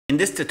In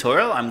this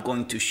tutorial, I'm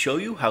going to show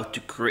you how to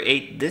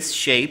create this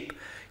shape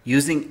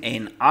using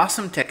an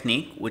awesome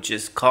technique which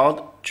is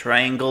called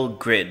triangle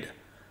grid.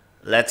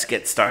 Let's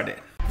get started.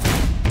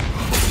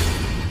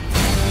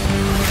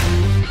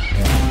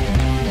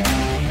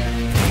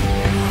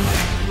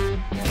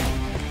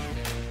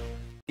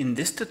 In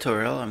this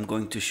tutorial, I'm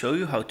going to show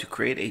you how to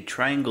create a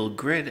triangle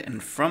grid,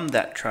 and from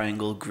that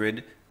triangle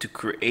grid to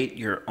create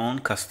your own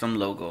custom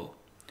logo.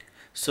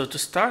 So to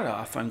start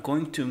off, I'm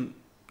going to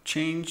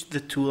change the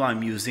tool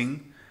I'm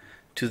using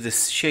to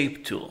this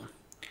shape tool,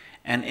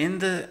 and in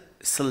the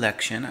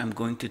selection I'm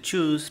going to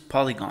choose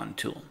polygon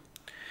tool.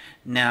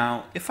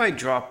 Now if I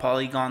draw a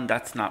polygon,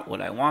 that's not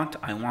what I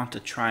want a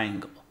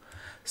triangle.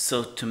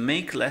 So to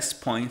make less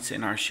points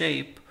in our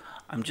shape,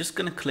 I'm just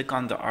going to click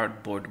on the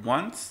artboard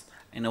once,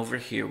 and over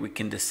here we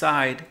can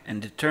decide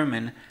and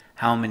determine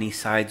how many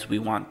sides we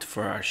want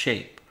for our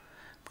shape.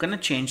 I'm going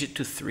to change it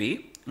to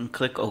 3 and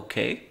click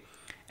OK,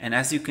 and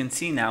as you can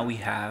see now we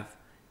have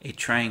a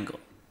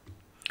triangle.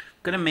 I'm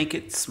going to make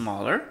it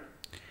smaller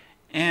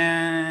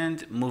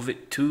and move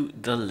it to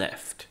the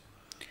left.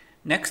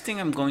 Next thing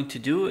I'm going to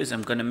do is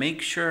I'm going to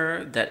make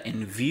sure that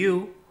in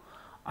view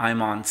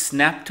I'm on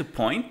snap to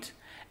point,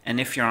 and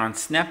if you're on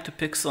snap to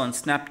pixel and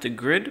snap to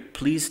grid,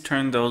 please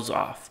turn those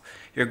off.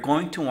 You're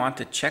going to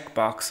want a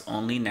checkbox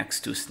only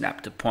next to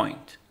snap to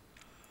point.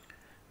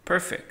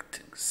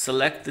 Perfect.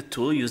 Select the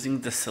tool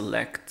using the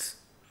select.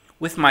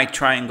 With my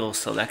triangle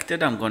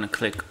selected, I'm going to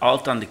click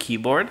Alt on the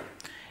keyboard,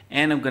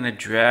 and I'm going to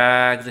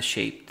drag the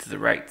shape to the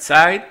right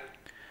side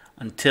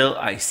until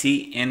I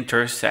see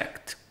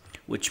intersect,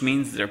 which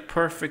means they're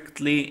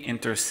perfectly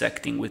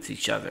intersecting with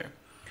each other.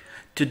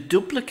 To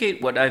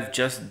duplicate what I've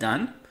just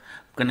done,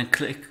 I'm going to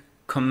click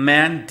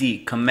Command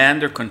D,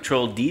 Command or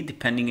Control D,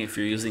 depending if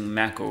you're using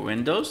Mac or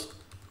Windows.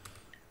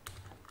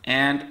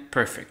 And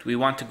perfect. We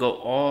want to go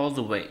all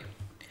the way.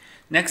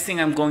 Next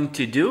thing I'm going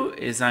to do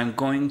is I'm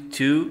going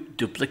to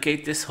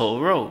duplicate this whole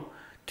row.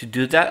 To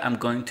do that, I'm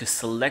going to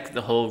select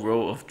the whole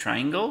row of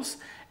triangles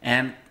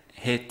and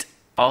hit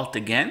Alt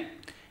again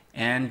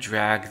and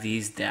drag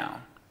these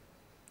down.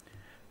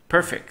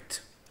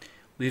 Perfect.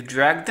 We've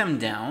dragged them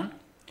down,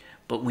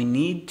 but we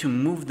need to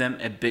move them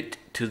a bit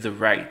to the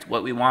right.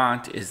 What we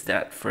want is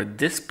that for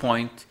this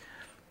point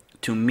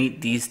to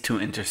meet these two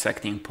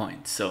intersecting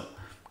points. So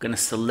I'm going to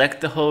select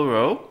the whole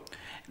row,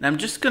 and I'm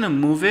just going to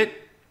move it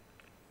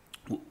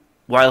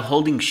while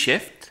holding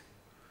Shift,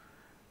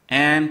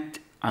 and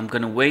I'm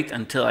going to wait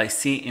until I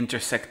see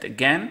intersect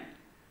again,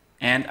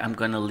 and I'm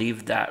going to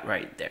leave that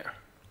right there.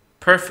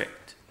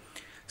 Perfect.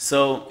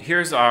 So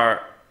here's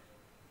our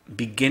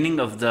beginning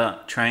of the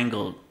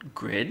triangle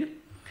grid.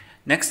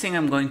 Next thing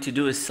I'm going to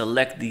do is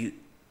select the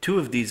two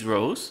of these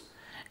rows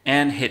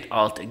and hit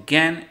Alt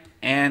again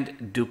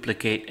and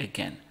duplicate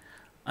again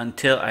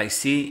until I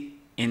see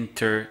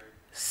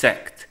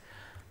intersect.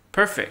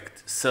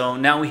 Perfect. So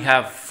now we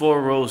have 4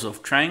 rows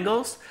of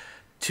triangles.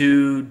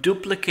 To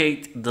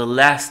duplicate the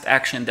last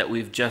action that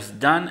we've just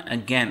done,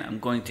 again, I'm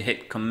going to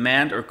hit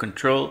Command or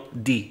Control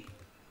D.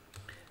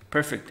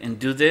 Perfect. And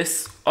do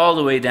this all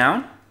the way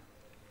down.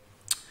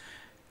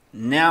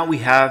 Now we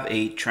have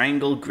a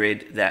triangle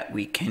grid that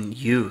we can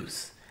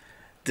use.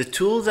 The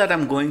tool that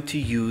I'm going to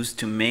use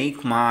to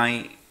make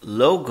my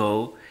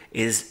logo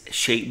is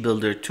Shape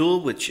Builder tool,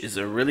 which is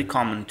a really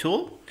common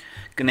tool.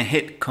 I'm going to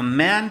hit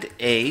Command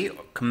A,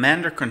 or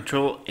Command or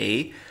Control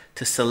A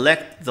to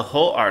select the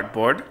whole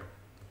artboard.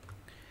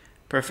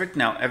 Perfect.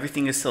 Now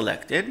everything is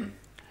selected.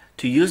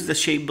 To use the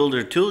Shape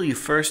Builder tool, you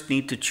first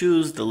need to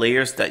choose the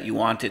layers that you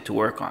want it to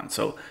work on.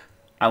 So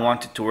I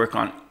want it to work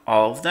on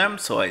all of them.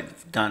 So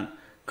I've done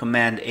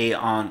Command A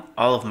on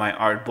all of my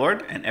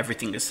artboard and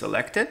everything is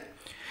selected.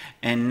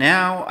 And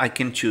now I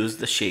can choose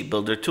the Shape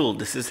Builder tool.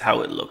 This is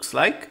how it looks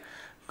like.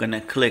 I'm going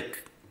to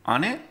click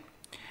on it.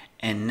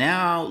 And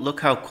now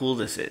look how cool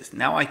this is.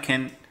 Now I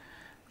can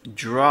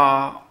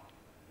draw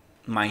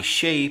my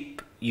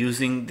shape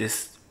using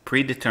this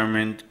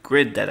predetermined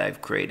grid that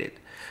I've created.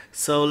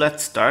 So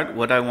let's start.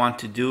 What I want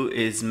to do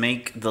is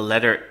make the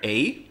letter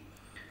A.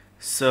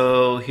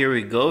 So here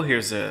we go.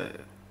 Here's a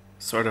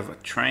sort of a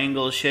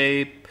triangle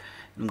shape.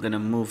 I'm going to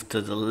move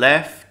to the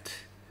left,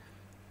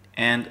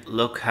 and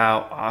look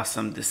how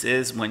awesome this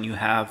is when you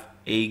have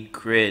a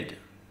grid.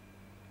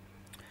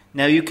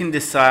 Now you can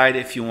decide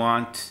if you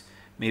want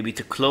maybe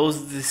to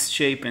close this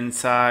shape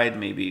inside,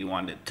 maybe you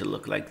want it to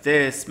look like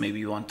this, maybe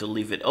you want to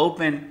leave it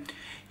open.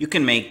 You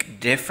can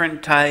make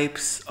different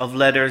types of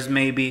letters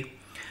maybe,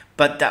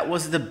 but that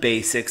was the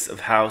basics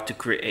of how to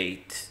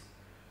create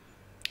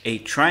a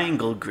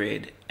triangle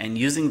grid and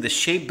using the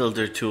Shape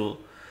Builder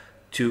tool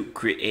to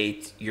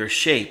create your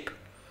shape.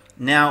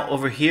 Now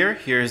over here,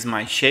 here's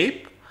my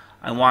shape.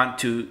 I want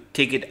to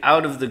take it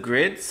out of the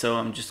grid, so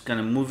I'm just going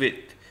to move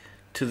it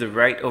to the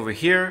right over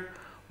here.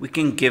 We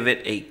can give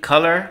it a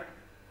color.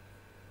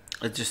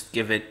 Let's just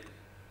give it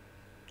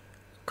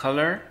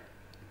color.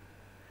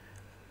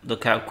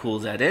 Look how cool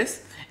that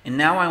is. And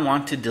now I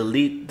want to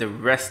delete the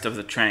rest of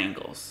the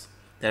triangles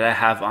that I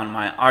have on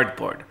my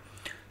artboard.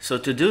 So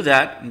to do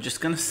that, I'm just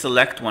going to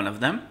select one of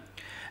them.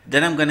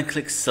 Then I'm going to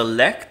click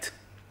select,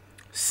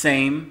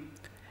 same,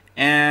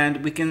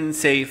 and we can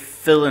say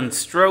fill and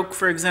stroke,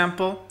 for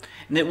example,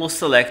 and it will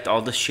select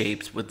all the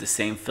shapes with the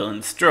same fill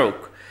and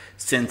stroke.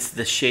 Since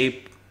the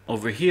shape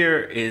over here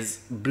is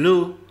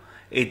blue,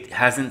 it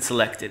hasn't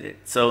selected it.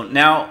 So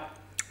now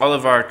all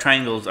of our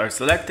triangles are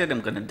selected.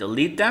 I'm going to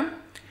delete them.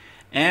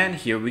 And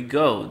here we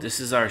go. This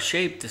is our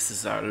shape. This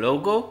is our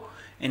logo.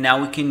 And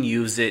now we can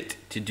use it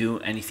to do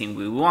anything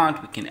we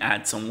want. We can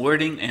add some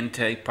wording and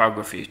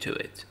typography to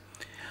it.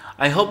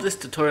 I hope this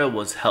tutorial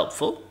was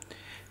helpful.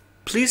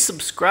 Please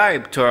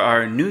subscribe to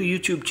our new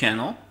YouTube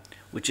channel,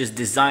 which is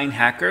Design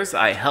Hackers.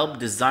 I help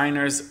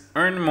designers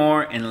earn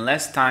more in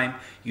less time.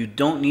 You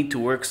don't need to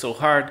work so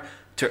hard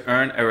to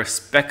earn a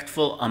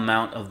respectful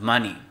amount of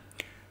money.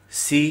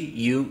 See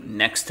you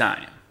next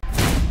time.